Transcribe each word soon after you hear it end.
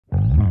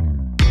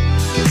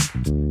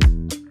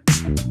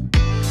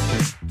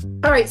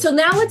All right, so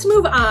now let's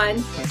move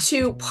on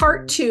to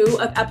part 2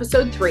 of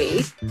episode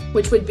 3,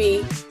 which would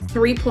be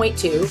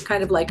 3.2,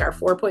 kind of like our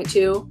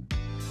 4.2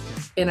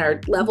 in our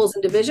levels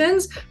and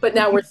divisions, but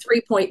now we're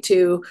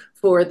 3.2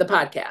 for the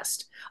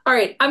podcast. All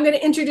right, I'm going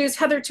to introduce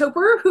Heather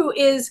Toper, who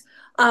is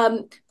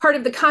part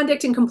of the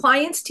conduct and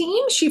compliance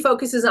team. She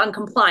focuses on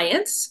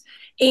compliance,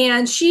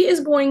 and she is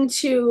going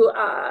to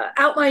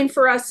outline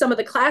for us some of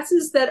the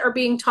classes that are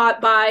being taught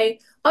by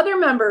other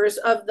members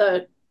of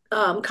the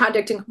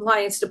conduct and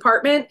compliance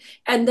department.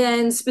 And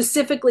then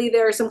specifically,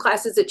 there are some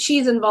classes that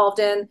she's involved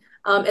in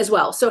as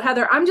well. So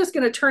Heather, I'm just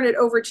going to turn it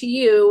over to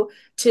you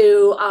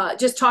to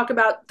just talk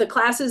about the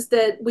classes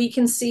that we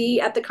can see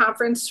at the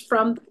conference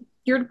from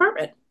your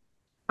department.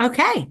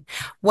 Okay.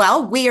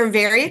 Well, we are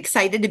very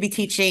excited to be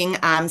teaching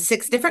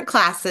 6 different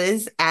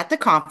classes at the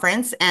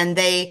conference, and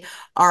they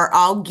are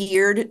all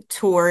geared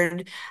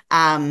toward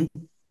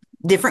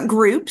different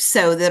groups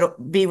so that it'll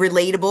be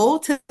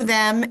relatable to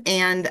them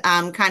and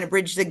kind of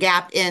bridge the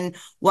gap in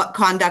what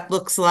conduct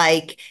looks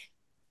like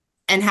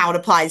and how it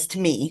applies to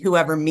me,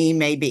 whoever me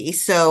may be.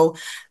 So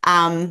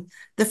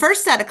the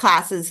first set of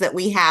classes that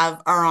we have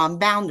are on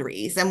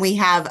boundaries, and we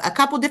have a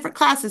couple different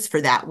classes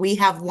for that. We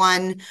have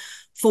one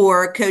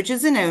for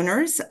coaches and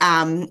owners.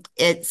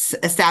 It's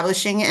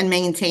establishing and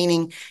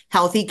maintaining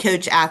healthy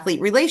coach-athlete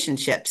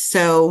relationships.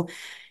 So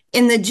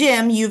in the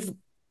gym, you've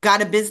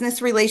got a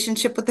business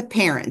relationship with the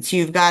parents,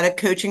 you've got a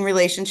coaching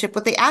relationship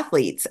with the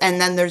athletes, and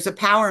then there's a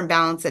power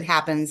imbalance that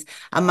happens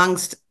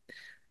amongst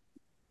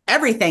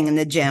everything in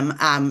the gym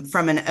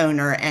from an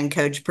owner and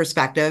coach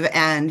perspective.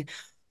 And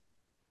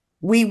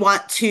we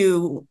want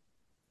to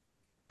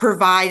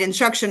provide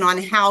instruction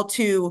on how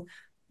to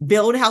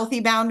build healthy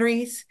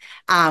boundaries,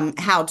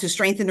 how to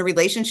strengthen the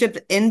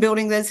relationship in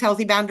building those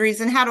healthy boundaries,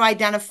 and how to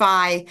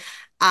identify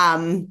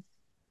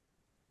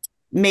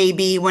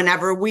maybe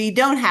whenever we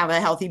don't have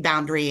a healthy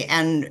boundary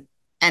and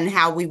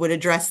how we would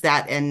address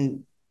that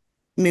and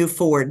move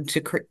forward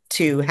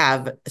to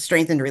have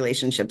strengthened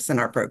relationships in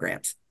our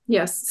programs.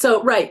 Yes.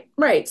 So right.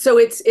 So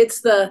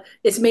it's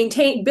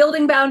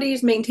building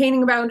boundaries,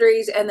 maintaining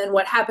boundaries, and then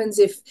what happens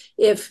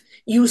if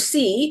you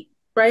see,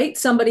 right,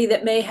 somebody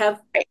that may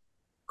have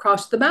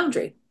crossed the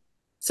boundary.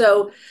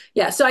 So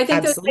yeah. So I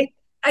think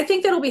I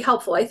think that'll be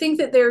helpful. I think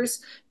that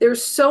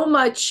there's so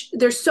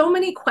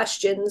many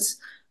questions.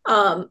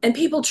 And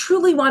people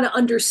truly want to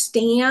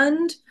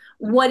understand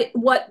what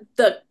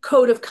the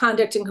code of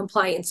conduct and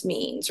compliance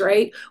means,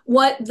 right?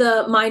 What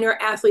the minor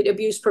athlete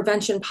abuse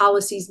prevention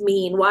policies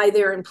mean, why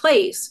they're in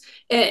place.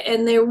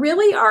 And they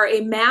really are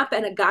a map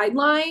and a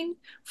guideline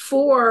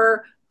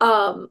for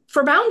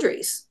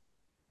boundaries.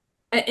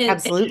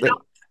 Absolutely. And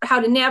how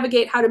to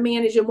navigate, how to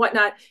manage and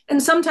whatnot.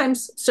 And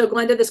sometimes, so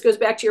Glenda, this goes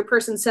back to your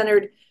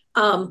person-centered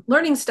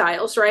learning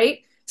styles,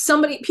 right?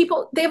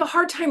 People, they have a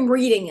hard time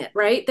reading it,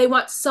 right? They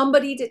want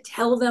somebody to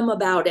tell them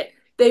about it.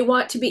 They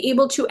want to be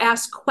able to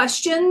ask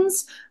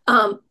questions.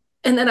 And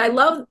then I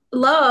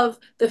love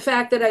the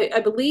fact that I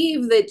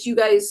believe that you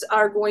guys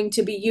are going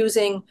to be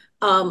using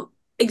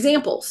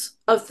examples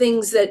of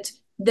things that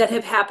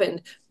have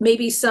happened,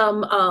 maybe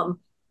some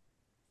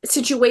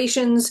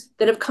situations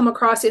that have come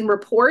across in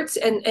reports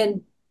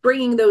and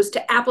bringing those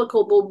to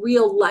applicable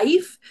real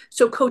life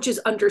so coaches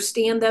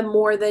understand them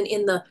more than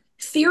in the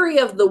theory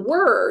of the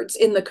words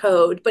in the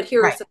code, but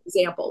here are some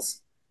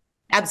examples.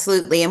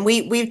 Absolutely. And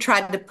we've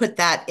tried to put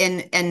that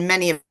in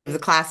many of the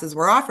classes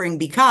we're offering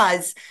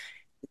because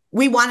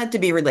we want it to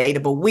be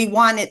relatable. We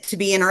want it to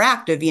be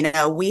interactive. You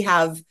know, we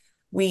have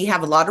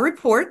a lot of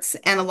reports,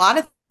 and a lot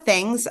of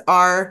things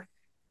are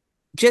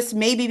just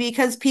maybe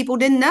because people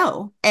didn't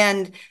know.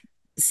 And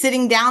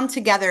sitting down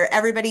together,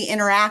 everybody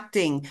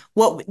interacting.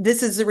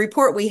 This is the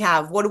report we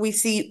have. What do we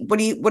see? What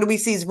do we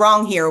see is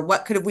wrong here?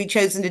 What could have we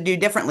chosen to do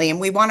differently? And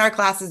we want our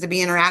classes to be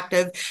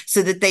interactive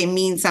so that they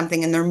mean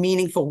something and they're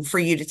meaningful for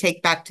you to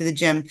take back to the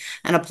gym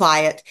and apply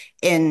it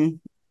in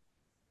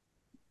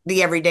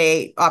the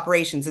everyday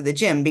operations of the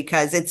gym,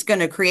 because it's going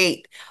to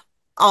create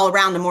all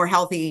around a more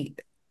healthy,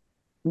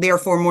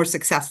 therefore more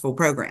successful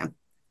program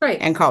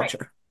and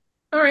culture.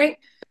 All right.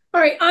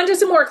 On to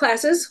some more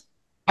classes.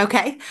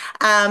 Okay.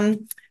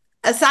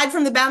 Aside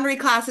from the boundary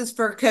classes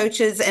for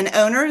coaches and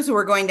owners,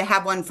 we're going to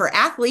have one for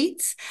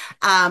athletes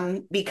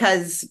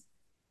because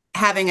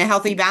having a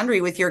healthy boundary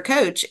with your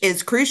coach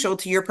is crucial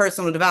to your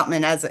personal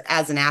development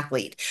as an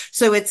athlete.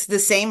 So it's the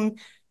same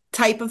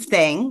type of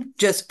thing,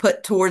 just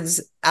put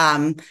towards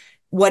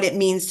what it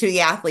means to the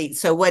athlete.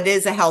 So what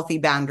is a healthy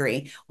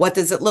boundary? What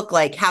does it look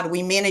like? How do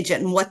we manage it?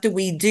 And what do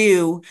we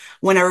do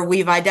whenever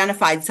we've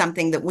identified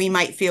something that we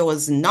might feel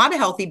is not a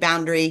healthy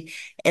boundary?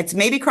 It's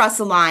maybe crossed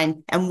the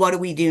line. And what do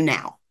we do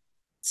now?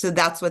 So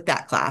that's what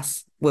that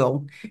class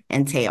will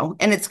entail.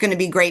 And it's going to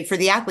be great for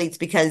the athletes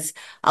because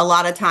a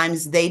lot of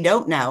times they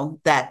don't know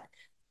that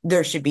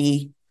there should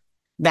be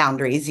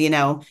boundaries. You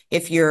know,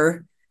 if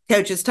you're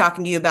coach is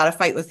talking to you about a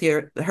fight with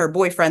her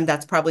boyfriend,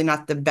 that's probably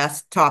not the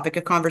best topic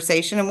of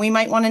conversation. And we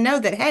might want to know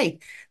that, hey,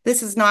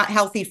 this is not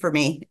healthy for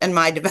me and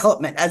my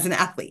development as an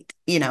athlete,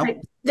 you know? Right.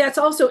 That's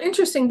also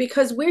interesting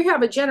because we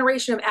have a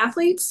generation of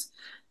athletes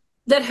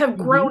that have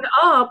grown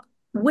Mhm. up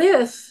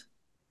with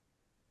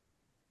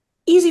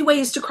easy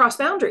ways to cross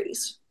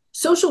boundaries.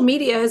 Social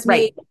media has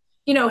Right.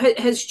 made,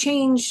 has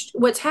changed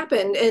what's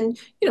happened. And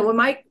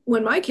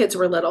when my kids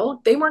were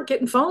little, they weren't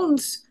getting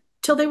phones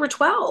till they were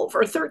 12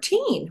 or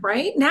 13,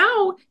 right?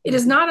 Now it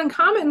is not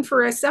uncommon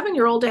for a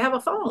 7-year-old to have a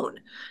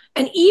phone.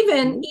 And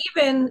even Mhm.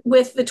 even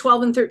with the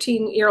 12 and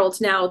 13-year-olds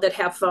now that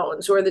have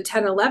phones, or the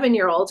 10,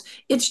 11-year-olds,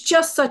 it's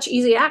just such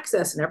easy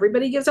access, and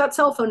everybody gives out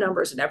cell phone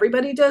numbers, and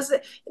everybody does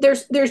it.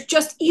 There's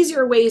just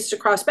easier ways to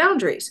cross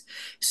boundaries.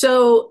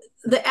 So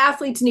the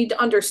athletes need to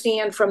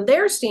understand from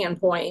their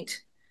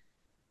standpoint,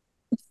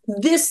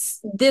 this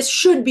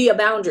should be a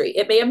boundary.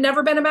 It may have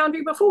never been a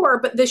boundary before,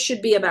 but this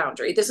should be a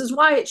boundary. This is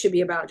why it should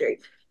be a boundary.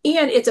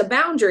 And it's a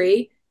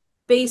boundary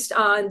based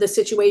on the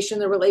situation,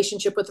 the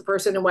relationship with the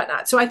person and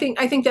whatnot. So I think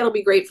that'll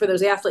be great for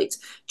those athletes.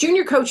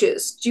 Junior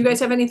coaches, do you guys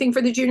have anything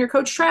for the junior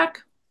coach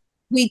track?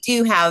 We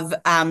do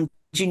have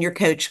junior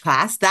coach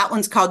class. That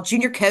one's called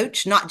Junior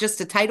Coach, not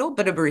just a title,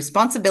 but a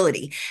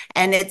responsibility.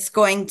 And it's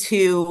going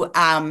to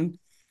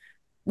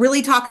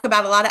really talk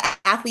about a lot of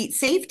athlete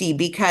safety,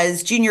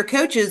 because junior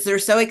coaches, they're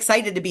so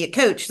excited to be a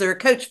coach. They're a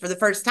coach for the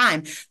first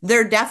time.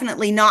 They're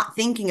definitely not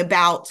thinking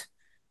about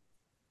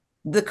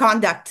the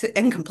conduct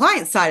and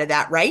compliance side of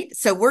that, right?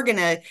 So we're going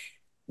to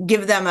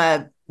give them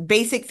a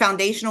basic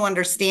foundational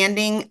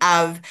understanding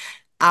of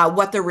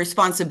what their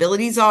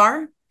responsibilities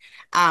are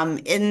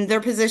in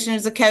their position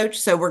as a coach.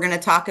 So we're going to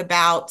talk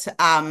about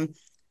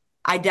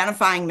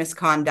identifying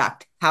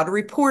misconduct, how to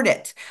report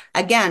it.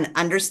 Again,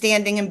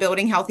 understanding and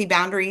building healthy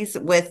boundaries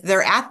with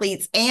their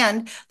athletes.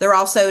 And they're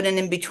also in an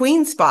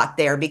in-between spot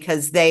there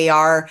because they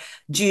are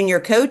junior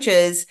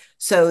coaches.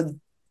 So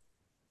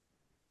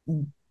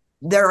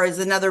there is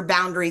another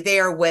boundary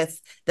there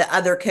with the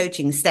other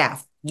coaching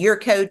staff. Your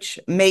coach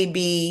may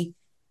be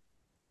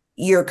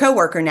your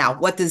coworker now.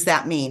 What does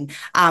that mean?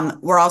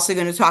 We're also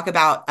going to talk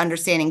about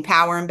understanding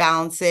power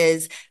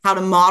imbalances, how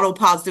to model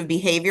positive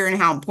behavior and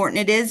how important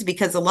it is,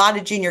 because a lot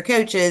of junior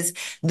coaches,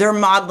 they're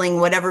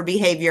modeling whatever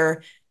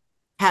behavior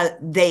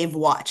they've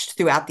watched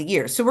throughout the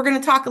year. So we're going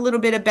to talk a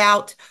little bit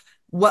about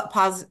what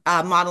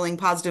modeling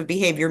positive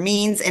behavior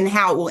means and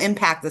how it will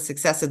impact the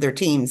success of their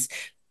teams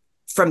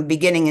from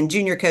beginning in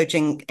junior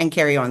coaching and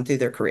carry on through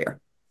their career.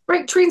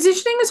 Right.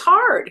 Transitioning is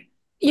hard.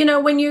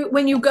 When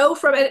you go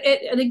from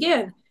it, and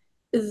again,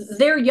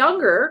 they're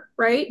younger,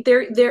 right?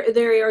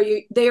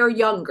 They are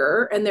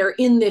younger, and they're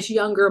in this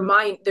younger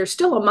mind. They're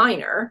still a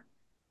minor,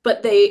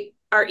 but they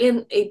are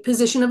in a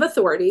position of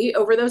authority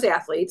over those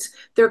athletes.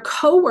 They're Mhm.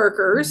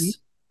 co-workers,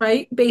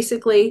 right?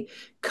 Basically,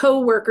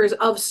 co-workers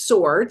of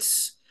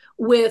sorts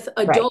with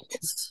Right.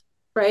 adults,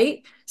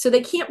 right? So they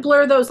can't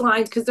blur those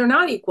lines because they're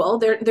not equal.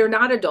 They're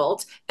not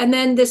adults. And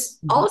then this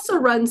Mhm. also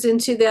runs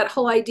into that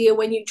whole idea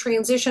when you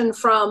transition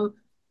from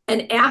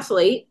an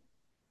athlete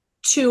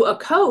to a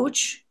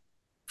coach.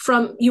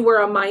 From you were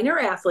a minor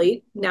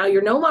athlete, now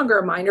you're no longer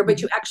a minor,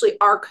 but you Mhm. actually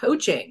are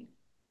coaching,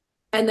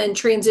 and then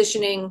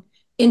transitioning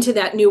into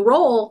that new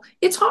role,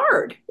 it's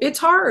hard.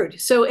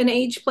 So an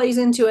age plays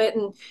into it,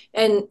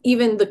 and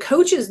even the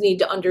coaches need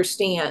to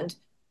understand,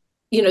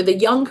 the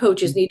young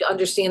coaches need to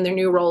understand their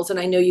new roles. And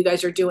I know you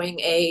guys are doing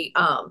a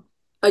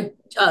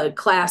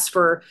class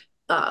for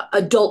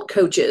adult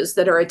coaches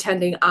that are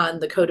attending on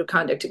the code of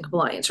conduct and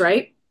compliance,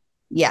 right?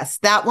 Yes,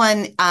 that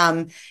one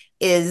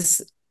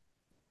is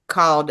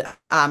called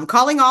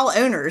calling all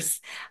owners,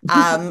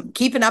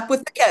 keeping up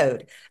with the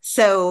code.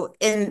 So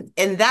in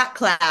that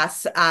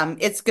class,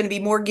 it's going to be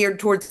more geared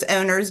towards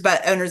owners,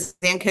 but owners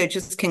and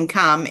coaches can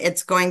come.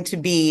 It's going to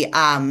be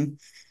to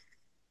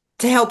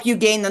help you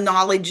gain the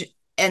knowledge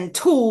and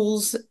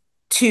tools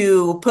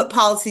to put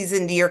policies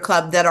into your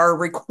club that are a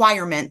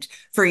requirement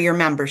for your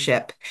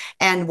membership.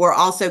 And we're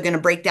also going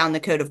to break down the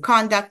code of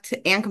conduct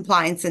and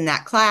compliance in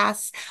that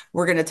class.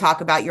 We're going to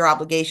talk about your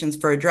obligations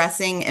for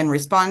addressing and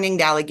responding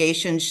to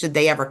allegations should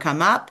they ever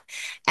come up.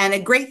 And a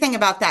great thing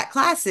about that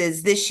class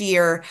is this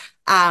year,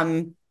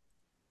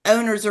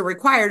 owners are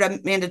required a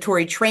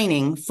mandatory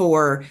training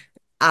for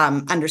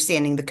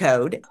understanding the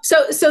code.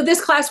 So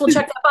this class will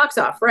check that box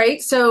off, right?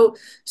 So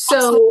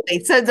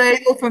Absolutely. So they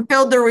will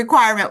fulfill their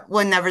requirement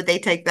whenever they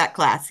take that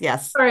class.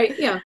 Yes. all right,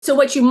 yeah. So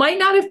what you might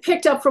not have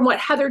picked up from what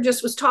Heather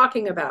just was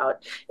talking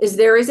about is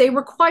there is a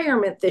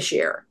requirement this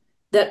year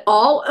that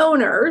all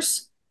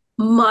owners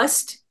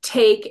must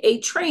take a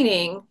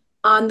training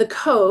on the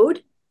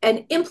code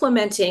and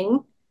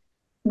implementing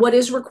what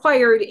is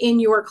required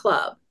in your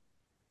club.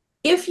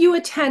 If you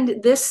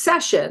attend this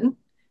session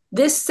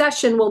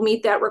will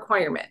meet that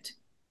requirement.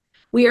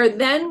 We are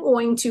then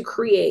going to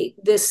create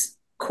this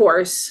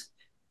course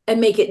and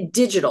make it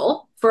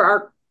digital for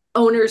our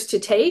owners to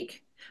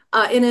take.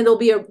 And it'll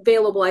be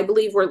available, I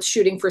believe we're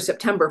shooting for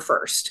September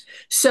 1st.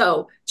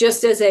 So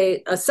just as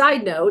a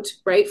side note,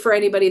 right, for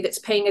anybody that's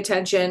paying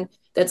attention,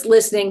 that's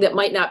listening that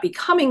might not be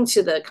coming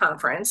to the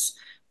conference,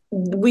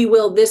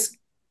 this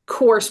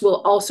course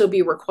will also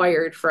be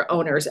required for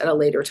owners at a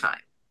later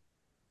time.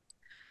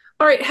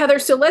 All right, Heather,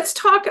 so let's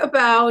talk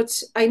about,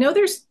 I know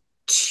there's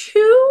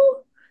two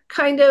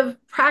kind of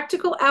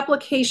practical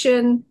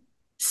application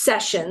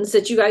sessions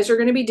that you guys are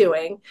going to be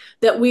doing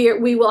that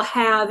we will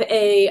have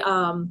a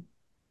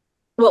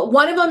well,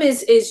 one of them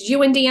is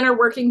you and Dan are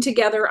working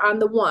together on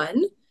the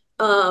one.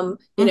 You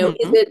know,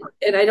 is it,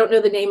 and I don't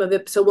know the name of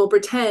it, so we'll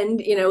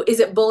pretend, you know, is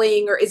it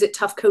bullying or is it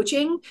tough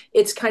coaching?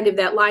 It's kind of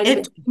that line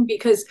in between,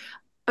 because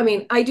I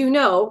mean, I do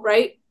know,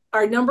 right?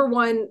 Our number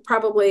one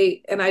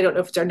probably, and I don't know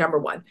if it's our number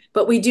one,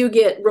 but we do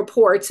get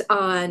reports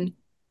on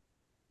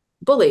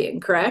bullying,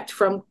 correct?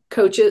 From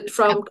coaches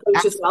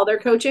while they're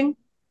coaching.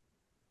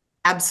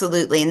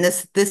 Absolutely. And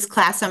this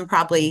class I'm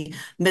probably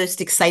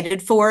most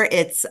excited for.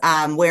 It's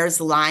where's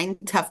the line,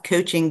 tough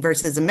coaching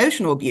versus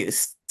emotional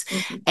abuse.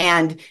 Mm-hmm.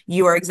 And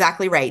you are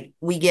exactly right.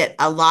 We get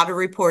a lot of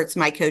reports.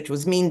 My coach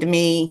was mean to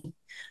me.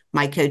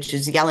 My coach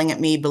is yelling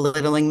at me,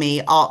 belittling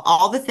me,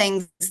 all the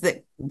things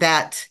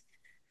that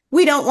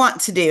we don't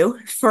want to do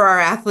for our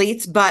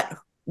athletes. But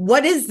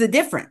what is the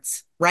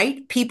difference,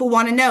 right? People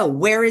want to know,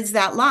 where is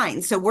that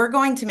line? So we're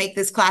going to make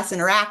this class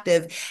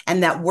interactive,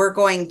 and that we're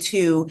going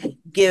to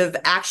give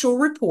actual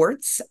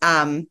reports,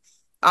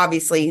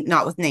 obviously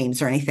not with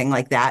names or anything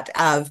like that,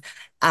 of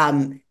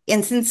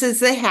instances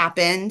that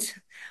happened.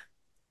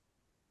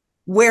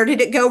 Where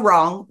did it go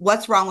wrong?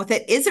 What's wrong with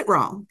it? Is it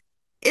wrong?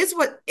 Is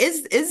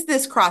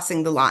this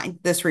crossing the line,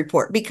 this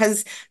report?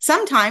 Because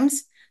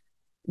sometimes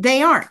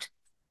they aren't.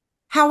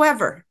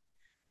 However,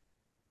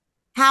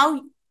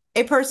 how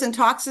a person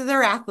talks to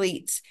their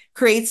athletes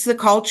creates the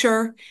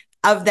culture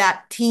of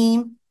that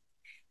team.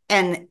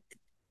 And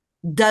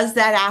does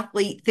that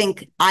athlete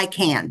think, I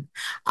can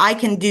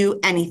do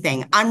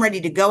anything? I'm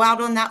ready to go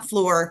out on that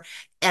floor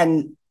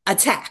and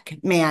attack,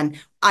 man.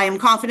 I am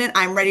confident.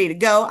 I'm ready to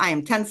go. I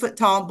am 10 foot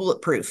tall,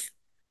 bulletproof.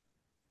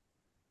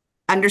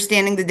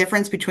 Understanding the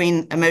difference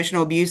between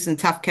emotional abuse and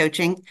tough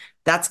coaching,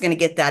 that's going to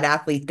get that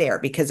athlete there.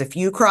 Because if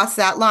you cross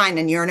that line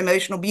and you're in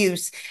emotional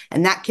abuse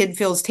and that kid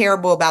feels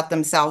terrible about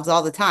themselves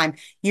all the time,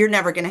 you're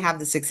never going to have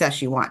the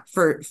success you want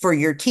for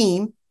your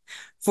team,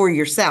 for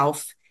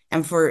yourself,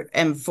 and for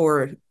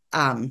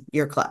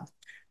your club.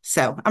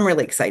 So I'm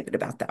really excited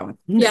about that one.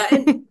 Yeah,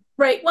 and,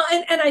 right. Well,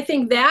 and I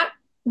think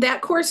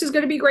that course is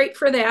going to be great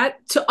for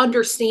that, to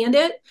understand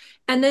it.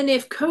 And then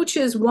if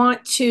coaches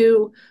want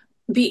to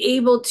be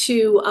able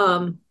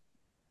to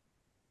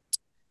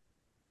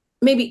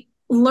maybe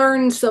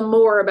learn some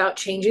more about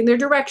changing their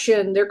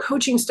direction, their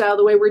coaching style,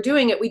 the way we're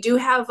doing it, we do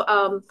have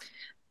a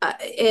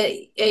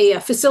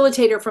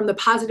facilitator from the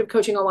Positive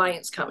Coaching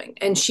Alliance coming,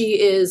 and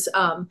she is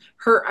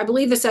I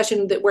believe the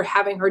session that we're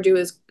having her do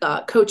is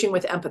coaching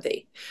with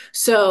empathy.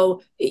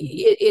 So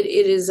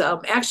it is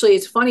actually,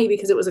 it's funny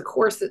because it was a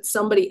course that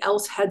somebody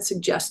else had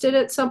suggested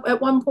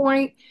at one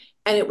point,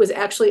 and it was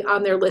actually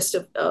on their list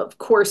of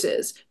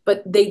courses,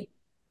 but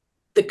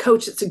the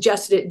coach that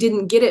suggested it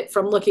didn't get it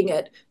from looking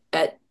at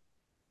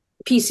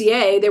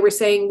PCA. They were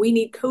saying, we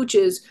need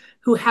coaches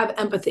who have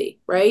empathy,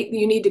 right?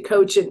 You need to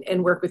coach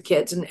and work with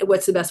kids, and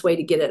what's the best way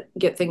to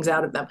get things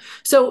out of them.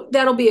 So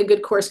that'll be a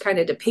good course kind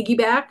of to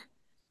piggyback,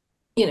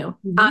 on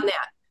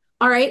that.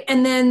 All right.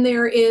 And then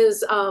there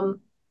is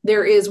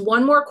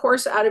one more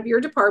course out of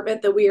your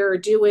department that we are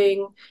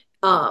doing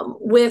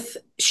with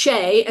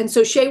Shay. And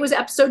so Shay was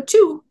episode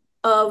 2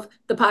 of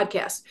the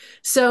podcast.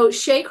 So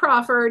Shay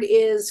Crawford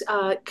is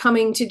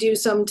coming to do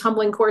some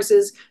tumbling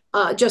courses.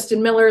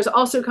 Justin Miller is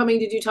also coming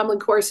to do tumbling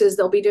courses.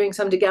 They'll be doing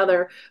some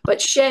together.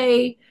 But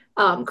Shay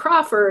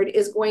Crawford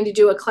is going to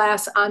do a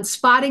class on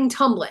spotting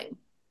tumbling.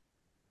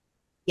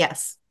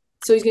 Yes.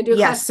 So he's going to do a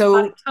class on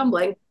spotting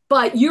tumbling.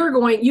 But you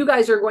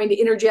guys are going to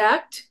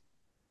interject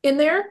in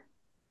there?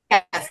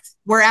 Yes,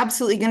 we're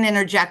absolutely going to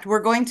interject. We're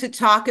going to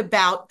talk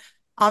about,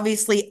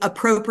 obviously,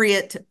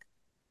 appropriate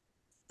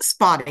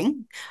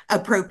spotting,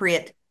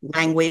 appropriate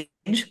language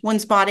when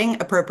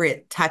spotting,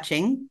 appropriate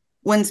touching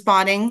when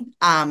spotting.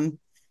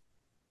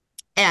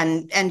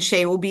 And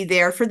Shay will be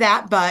there for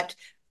that. But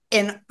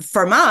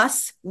from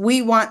us,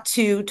 we want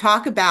to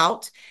talk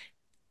about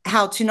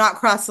how to not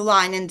cross the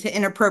line into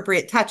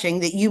inappropriate touching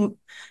that you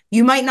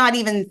might not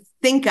even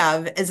think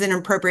of as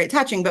inappropriate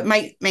touching, but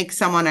might make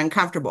someone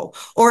uncomfortable,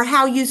 or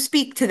how you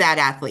speak to that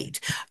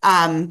athlete.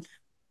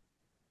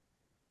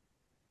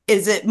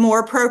 Is it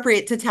more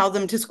appropriate to tell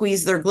them to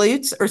squeeze their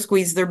glutes or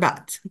squeeze their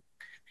butt?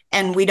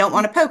 And we don't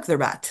want to poke their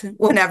butt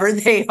whenever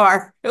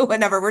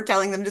we're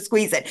telling them to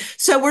squeeze it.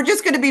 So we're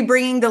just going to be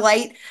bringing to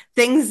light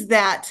things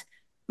that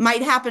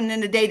might happen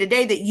in a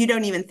day-to-day that you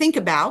don't even think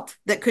about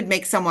that could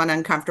make someone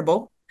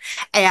uncomfortable,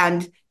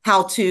 and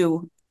how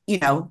to,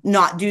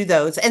 not do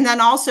those. And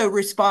then also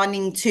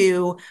responding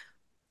to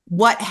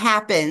what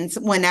happens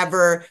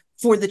whenever,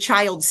 for the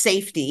child's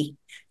safety,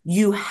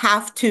 you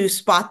have to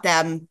spot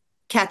them,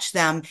 catch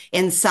them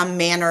in some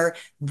manner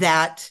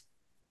that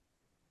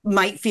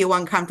might feel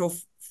uncomfortable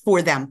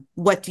for them.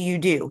 What do you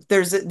do?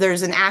 There's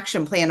an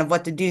action plan of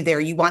what to do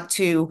there. You want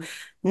to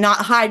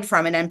not hide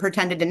from it and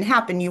pretend it didn't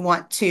happen. You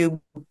want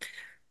to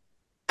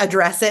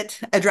address it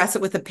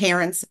with the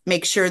parents,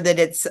 make sure that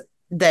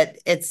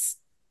it's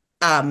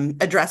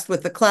addressed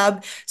with the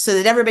club so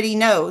that everybody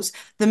knows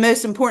the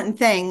most important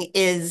thing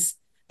is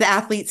the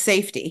athlete's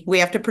safety. We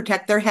have to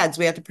protect their heads.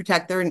 We have to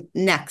protect their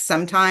necks.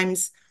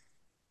 Sometimes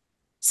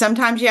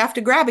you have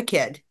to grab a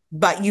kid,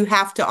 but you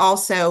have to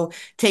also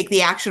take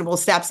the actionable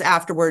steps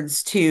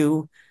afterwards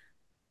to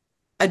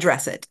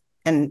address it.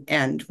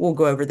 And we'll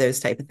go over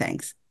those type of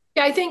things.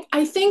 Yeah, I think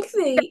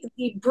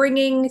the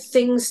bringing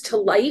things to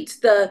light,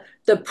 the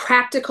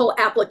practical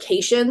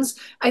applications.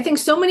 I think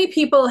so many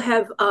people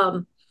have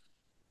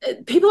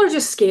people are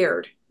just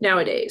scared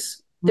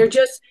nowadays. They're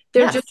just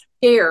Yes.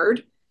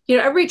 scared.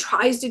 Everybody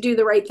tries to do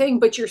the right thing,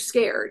 but you're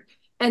scared.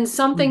 And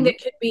something Mhm.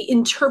 that could be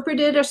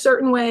interpreted a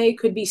certain way,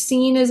 could be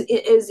seen as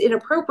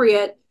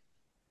inappropriate.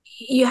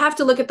 You have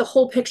to look at the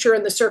whole picture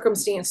and the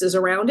circumstances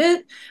around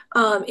it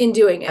in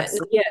doing it. And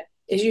Absolutely. yeah,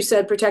 as you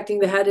said, protecting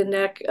the head and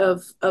neck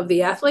of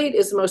the athlete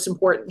is the most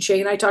important. Shay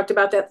and I talked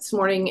about that this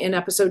morning in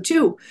episode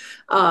 2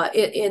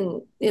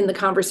 in the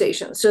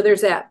conversation. So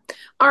there's that.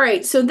 All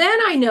right. So then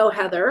I know,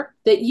 Heather,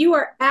 that you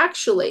are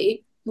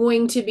actually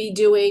going to be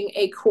doing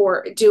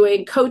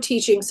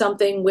co-teaching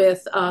something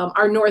with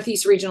our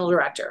Northeast Regional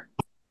Director.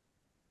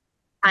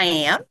 I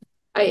am.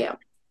 I am.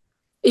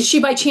 Is she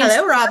by chance?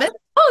 Hello, Robin.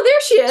 Oh,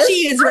 there she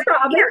She is. is Hi, right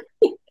Robin. here.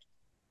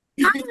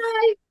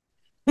 Hi.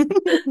 Here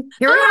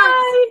we are.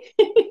 Hi.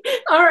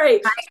 All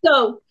right.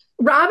 So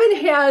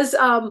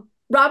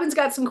Robin's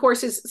got some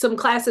courses, some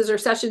classes or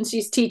sessions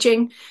she's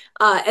teaching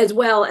as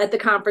well at the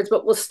conference.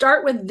 But we'll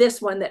start with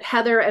this one that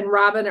Heather and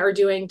Robin are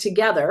doing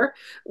together,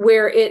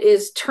 where it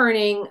is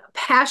turning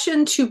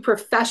passion to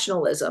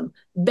professionalism.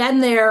 Been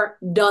there,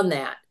 done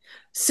that.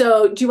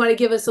 So, do you want to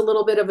give us a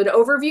little bit of an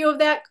overview of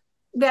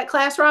that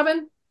class,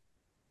 Robin?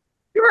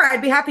 Sure,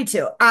 I'd be happy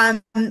to.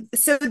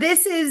 So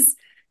this is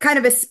kind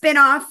of a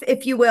spin-off,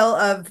 if you will,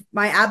 of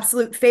my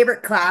absolute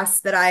favorite class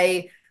that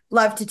I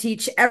love to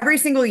teach every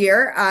single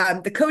year,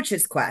 the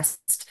Coach's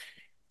Quest.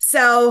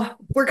 So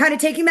we're kind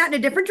of taking that in a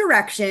different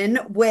direction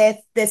with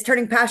this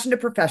turning passion to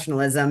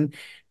professionalism.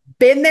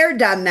 Been there,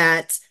 done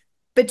that.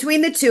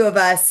 Between the two of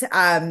us,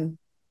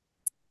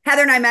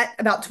 Heather and I met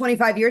about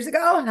 25 years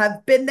ago,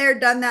 have been there,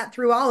 done that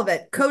through all of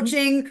it.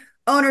 Coaching,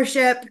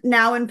 ownership,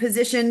 now in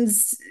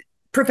positions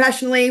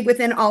professionally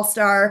within All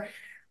Star.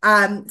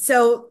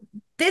 So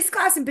this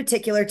class in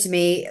particular to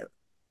me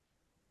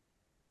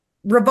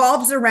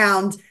revolves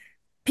around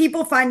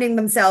people finding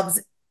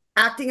themselves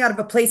acting out of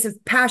a place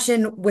of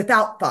passion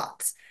without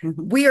thoughts.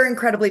 We are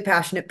incredibly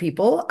passionate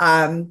people,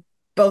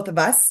 both of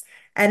us,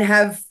 and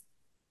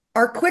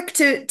are quick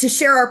to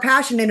share our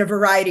passion in a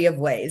variety of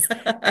ways.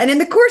 And in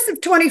the course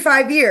of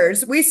 25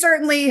 years, we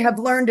certainly have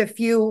learned a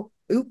few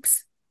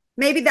oops.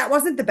 Maybe that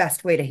wasn't the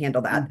best way to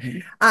handle that.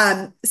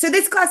 So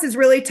this class is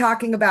really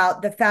talking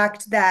about the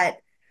fact that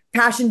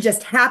passion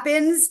just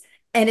happens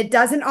and it's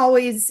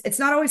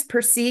not always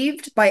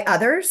perceived by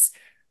others,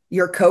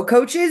 your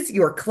co-coaches,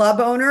 your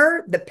club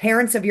owner, the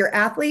parents of your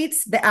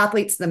athletes, the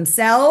athletes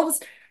themselves,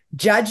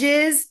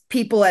 judges,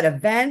 people at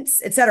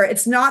events, etc.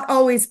 It's not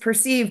always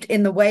perceived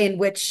in the way in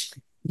which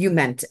you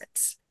meant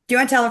it. Do you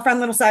want to tell a fun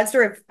little side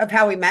story of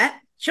how we met?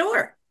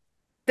 Sure.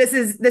 This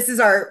is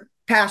our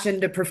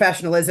passion to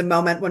professionalism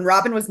moment when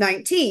Robin was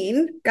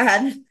 19. Go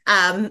ahead.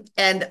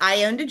 And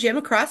I owned a gym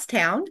across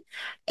town,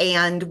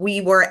 and we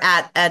were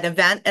at an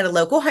event at a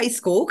local high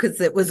school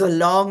because it was a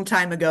long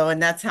time ago, and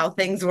that's how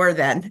things were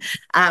then.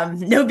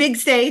 No big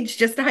stage,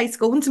 just a high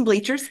school and some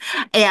bleachers.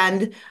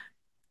 And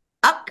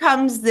up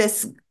comes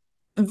this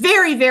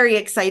very, very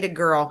excited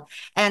girl,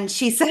 and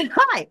she said,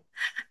 "Hi,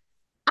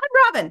 I'm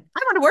Robin. I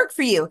want to work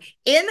for you."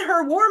 In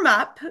her warm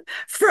up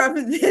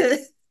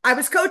I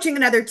was coaching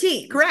another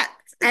team. Correct.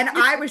 And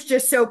I was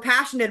just so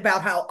passionate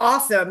about how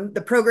awesome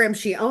the program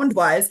she owned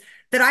was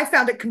that I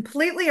found it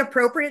completely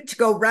appropriate to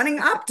go running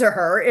up to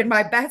her in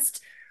my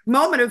best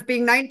moment of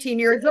being 19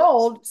 years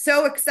old,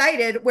 so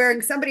excited,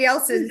 wearing somebody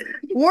else's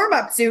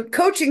warm-up suit,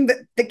 coaching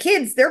the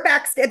kids. They're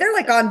backstage, they're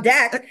like on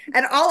deck.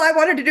 And all I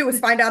wanted to do was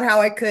find out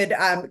how I could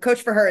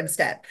coach for her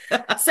instead.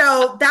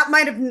 So that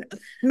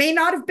may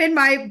not have been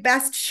my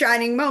best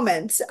shining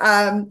moment.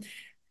 And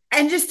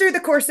just through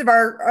the course of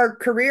our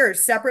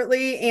careers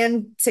separately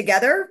and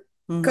together,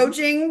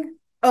 coaching,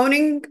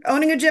 owning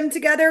a gym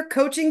together,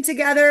 coaching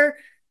together,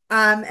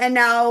 and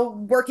now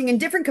working in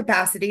different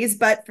capacities,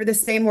 but for the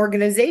same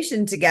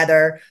organization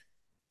together.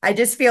 I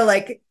just feel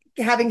like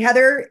having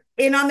Heather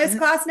in on this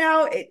class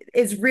now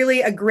is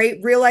really a great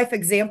real life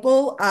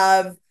example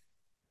of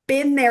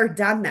been there,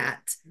 done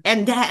that.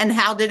 And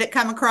how did it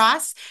come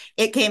across?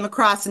 It came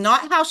across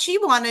not how she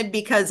wanted,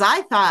 because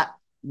I thought,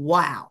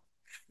 wow,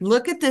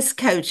 look at this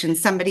coach in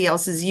somebody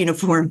else's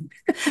uniform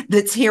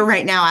that's here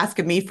right now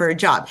asking me for a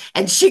job.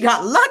 And she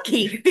got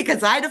lucky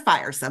because I had to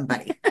fire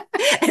somebody.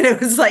 And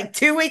it was like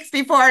 2 weeks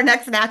before our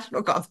next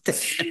national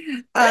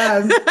competition.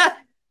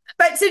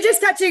 But so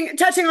just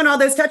touching on all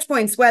those touch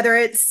points, whether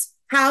it's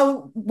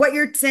what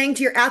you're saying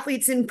to your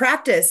athletes in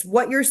practice,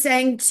 what you're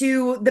saying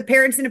to the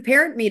parents in a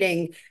parent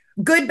meeting,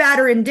 good, bad,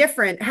 or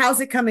indifferent, how is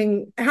it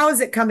coming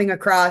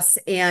across,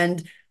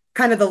 and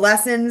kind of the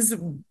lessons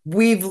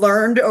we've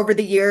learned over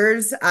the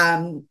years.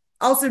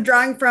 Also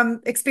drawing from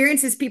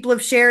experiences people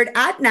have shared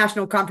at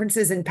national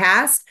conferences in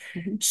past,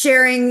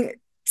 sharing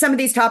some of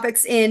these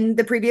topics in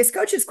the previous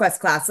Coaches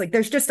Quest class. Like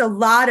there's just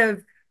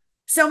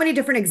so many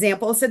different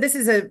examples. So this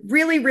is a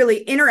really,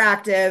 really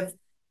interactive,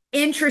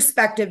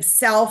 introspective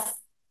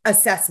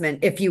self-assessment,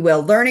 if you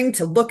will, learning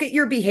to look at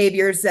your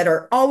behaviors that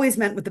are always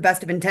meant with the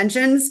best of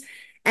intentions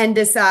and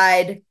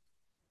decide,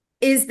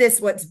 is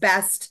this what's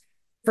best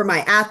for my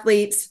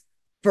athletes,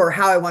 for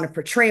how I want to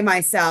portray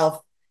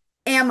myself?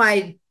 Am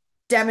I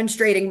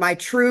demonstrating my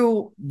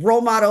true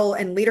role model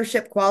and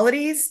leadership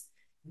qualities?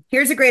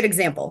 Here's a great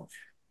example.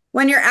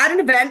 When you're at an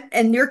event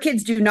and your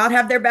kids do not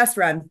have their best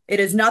run, it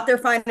is not their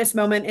finest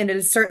moment, and it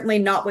is certainly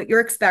not what you're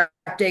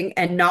expecting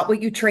and not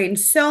what you trained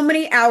so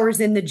many hours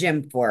in the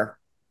gym for.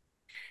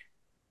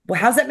 Well,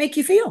 how's that make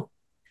you feel?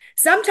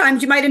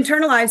 Sometimes you might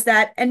internalize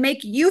that and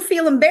make you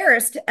feel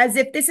embarrassed as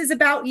if this is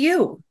about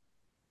you.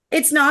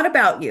 It's not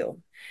about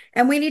you.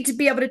 And we need to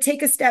be able to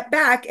take a step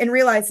back and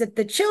realize that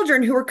the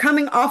children who are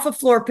coming off a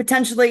floor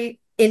potentially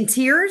in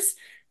tears,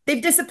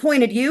 they've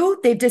disappointed you,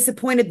 they've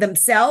disappointed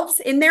themselves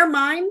in their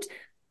mind.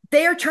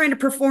 They are trying to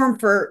perform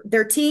for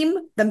their team,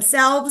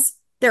 themselves,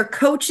 their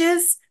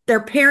coaches,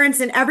 their parents,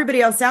 and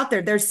everybody else out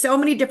there. There's so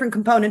many different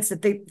components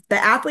that the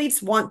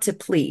athletes want to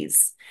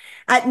please.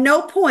 At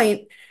no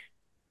point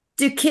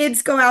do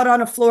kids go out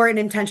on a floor and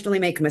intentionally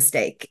make a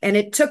mistake. And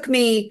it took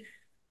me,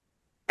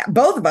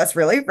 both of us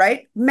really,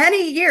 right,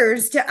 many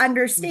years to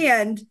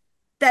understand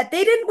that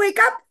they didn't wake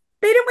up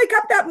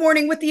that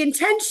morning with the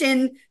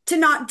intention to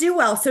not do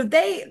well. So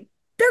they're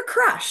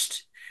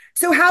crushed.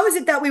 So how is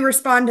it that we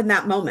respond in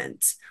that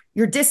moment?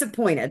 You're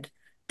disappointed.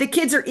 The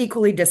kids are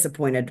equally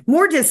disappointed,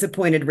 more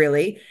disappointed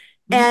really.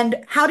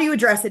 And how do you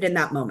address it in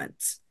that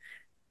moment?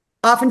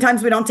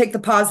 Oftentimes we don't take the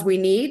pause we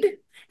need,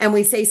 and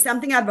we say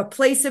something out of a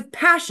place of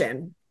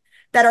passion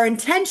that our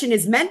intention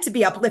is meant to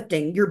be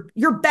uplifting.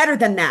 You're better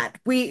than that.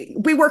 We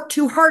work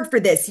too hard for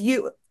this.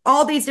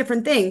 All these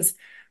different things.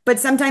 But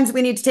sometimes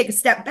we need to take a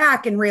step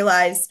back and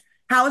realize,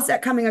 how is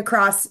that coming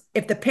across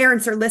if the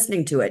parents are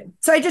listening to it?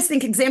 So I just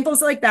think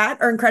examples like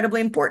that are incredibly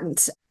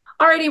important.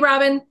 Alrighty,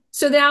 Robin.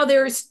 So now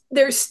there's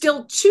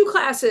still 2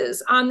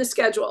 classes on the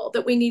schedule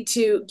that we need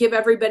to give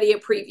everybody a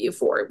preview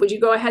for. Would you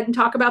go ahead and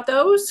talk about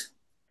those?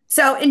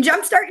 So in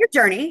Jumpstart Your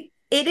Journey,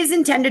 it is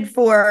intended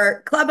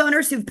for club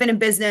owners who've been in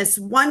business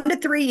 1 to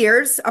 3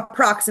 years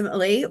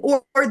approximately,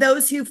 or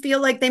those who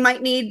feel like they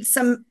might need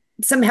some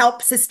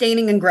help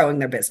sustaining and growing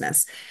their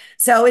business.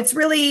 So it's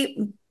really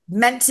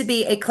meant to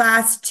be a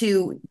class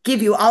to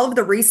give you all of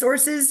the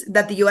resources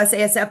that the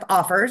USASF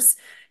offers,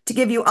 to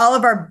give you all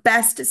of our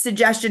best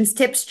suggestions,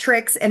 tips,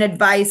 tricks, and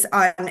advice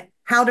on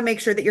how to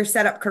make sure that you're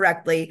set up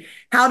correctly,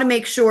 how to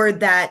make sure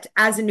that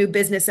as a new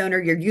business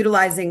owner, you're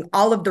utilizing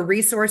all of the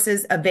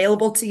resources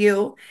available to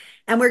you.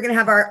 And we're going to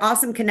have our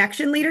awesome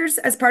connection leaders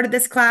as part of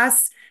this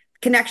class.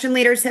 Connection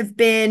leaders have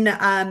been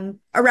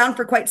around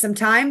for quite some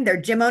time.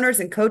 They're gym owners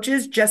and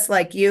coaches just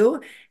like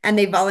you, and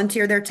they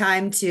volunteer their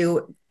time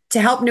to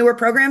help newer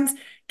programs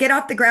get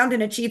off the ground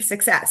and achieve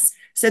success.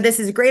 So this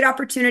is a great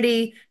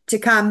opportunity to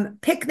come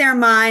pick their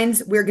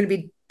minds. We're going to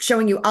be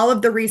showing you all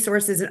of the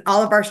resources and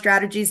all of our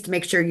strategies to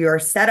make sure you're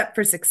set up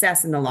for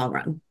success in the long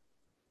run.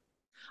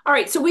 All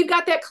right, so we've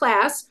got that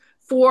class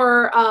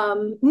for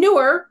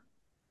newer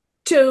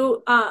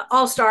to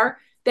All-Star,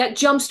 that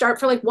jumpstart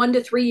for like 1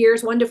 to 3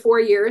 years, 1 to 4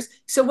 years.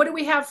 So what do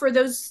we have for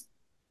those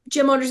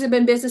gym owners that have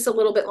been in business a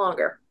little bit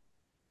longer?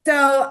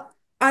 So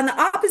on the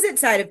opposite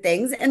side of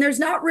things, and there's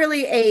not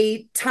really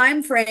a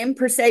time frame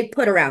per se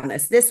put around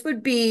this. This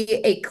would be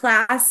a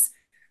class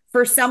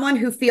for someone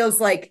who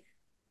feels like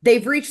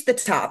they've reached the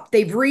top,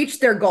 they've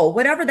reached their goal,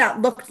 whatever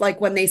that looked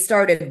like when they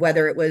started,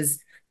 whether it was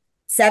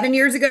 7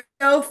 years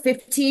ago,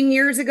 15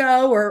 years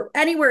ago, or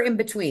anywhere in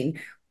between.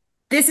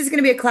 This is going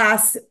to be a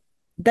class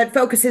that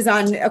focuses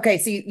on, okay,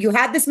 so you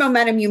had this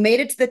momentum, you made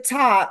it to the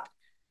top.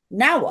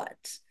 Now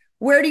what?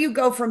 Where do you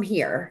go from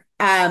here?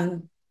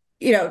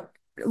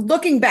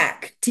 Looking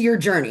back to your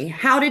journey,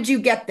 how did you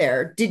get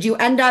there? Did you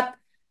end up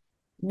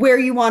where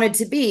you wanted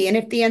to be? And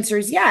if the answer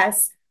is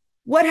yes,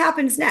 what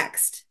happens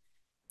next?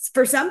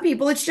 For some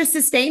people, it's just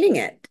sustaining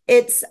it.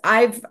 It's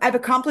I've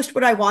accomplished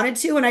what I wanted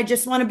to, and I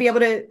just want to be able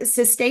to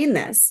sustain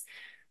this.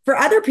 For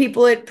other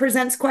people, it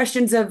presents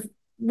questions of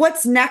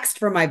what's next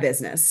for my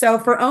business. So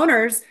for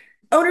owners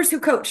who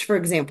coach, for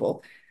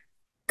example,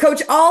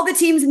 coach all the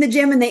teams in the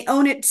gym and they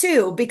own it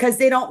too, because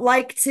they don't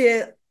like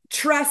to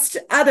trust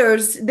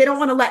others. They don't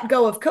want to let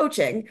go of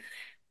coaching.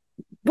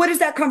 What does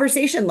that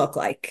conversation look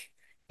like?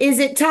 Is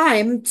it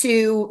time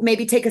to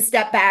maybe take a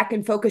step back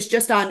and focus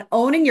just on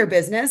owning your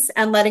business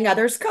and letting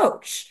others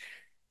coach?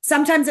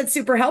 Sometimes it's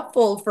super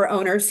helpful for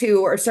owners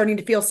who are starting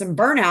to feel some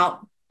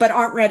burnout, but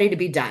aren't ready to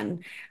be done.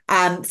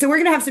 So we're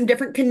going to have some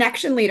different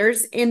connection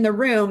leaders in the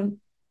room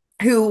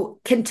who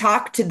can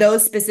talk to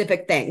those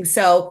specific things.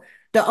 So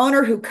the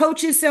owner who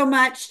coaches so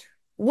much,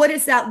 what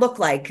does that look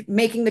like?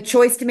 Making the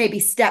choice to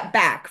maybe step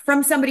back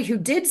from somebody who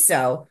did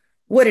so.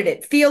 What did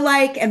it feel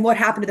like? And what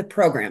happened to the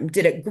program?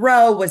 Did it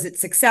grow? Was it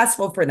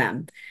successful for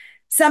them?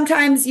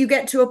 Sometimes you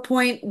get to a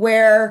point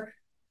where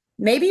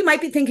maybe you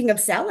might be thinking of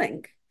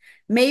selling.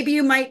 Maybe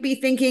you might be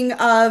thinking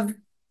of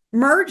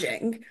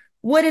merging.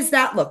 What does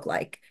that look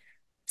like?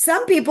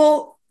 Some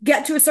people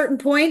get to a certain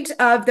point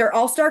of their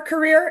all-star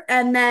career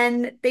and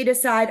then they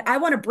decide, I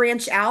want to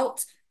branch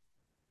out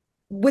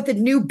with a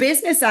new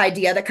business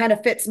idea that kind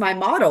of fits my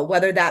model,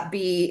 whether that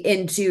be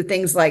into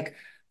things like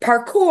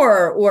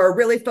parkour or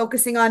really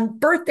focusing on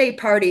birthday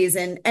parties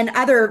and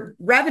other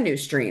revenue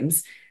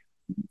streams.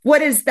 What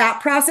does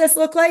that process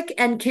look like?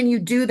 And can you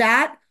do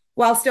that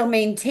while still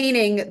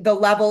maintaining the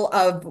level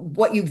of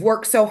what you've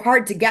worked so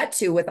hard to get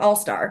to with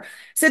All-Star?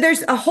 So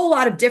there's a whole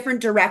lot of different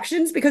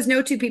directions because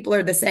no two people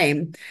are the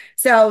same.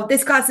 So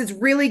this class is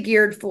really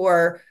geared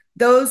for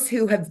those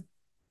who have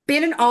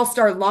been an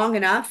All-Star long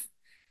enough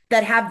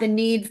that have the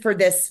need for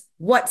this,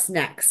 what's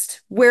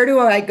next? Where do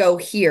I go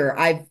here?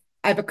 I've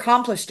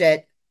accomplished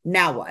it.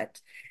 Now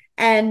what?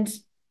 And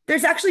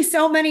there's actually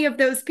so many of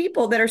those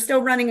people that are still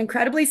running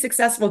incredibly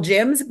successful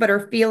gyms, but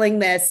are feeling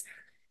this,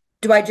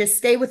 do I just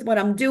stay with what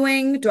I'm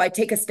doing? Do I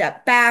take a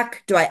step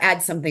back? Do I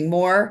add something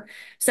more?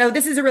 So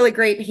this is a really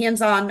great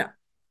hands-on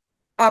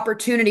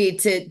opportunity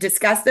to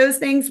discuss those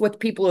things with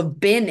people who've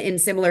been in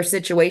similar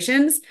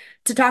situations,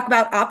 to talk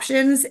about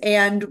options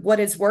and what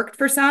has worked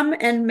for some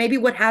and maybe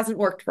what hasn't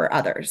worked for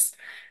others.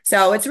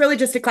 So it's really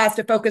just a class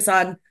to focus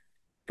on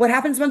what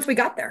happens once we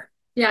got there.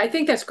 Yeah, I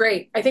think that's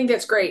great. I think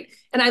that's great.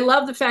 And I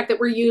love the fact that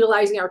we're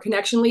utilizing our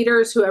connection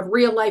leaders who have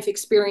real life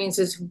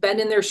experiences, who've been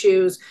in their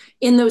shoes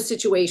in those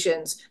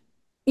situations,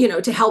 you know,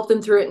 to help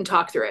them through it and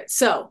talk through it.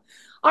 So,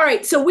 all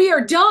right. So we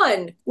are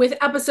done with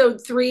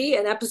episode 3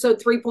 and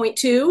episode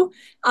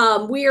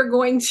 3.2. We are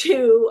going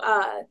to,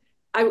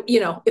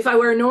 if I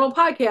were a normal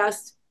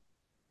podcast,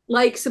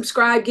 like,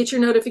 subscribe, get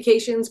your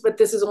notifications, but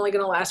this is only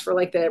going to last for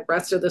like the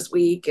rest of this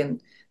week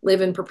and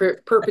live in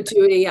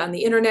perpetuity on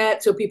the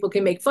internet, so people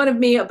can make fun of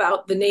me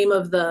about the name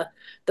of the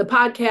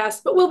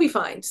podcast, but we'll be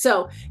fine.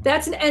 So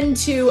that's an end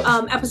to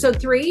episode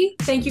 3.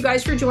 Thank you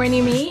guys for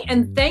joining me,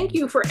 and thank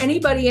you for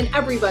anybody and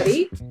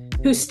everybody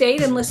who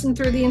stayed and listened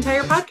through the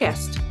entire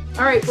podcast.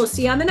 All right, we'll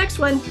see you on the next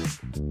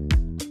one.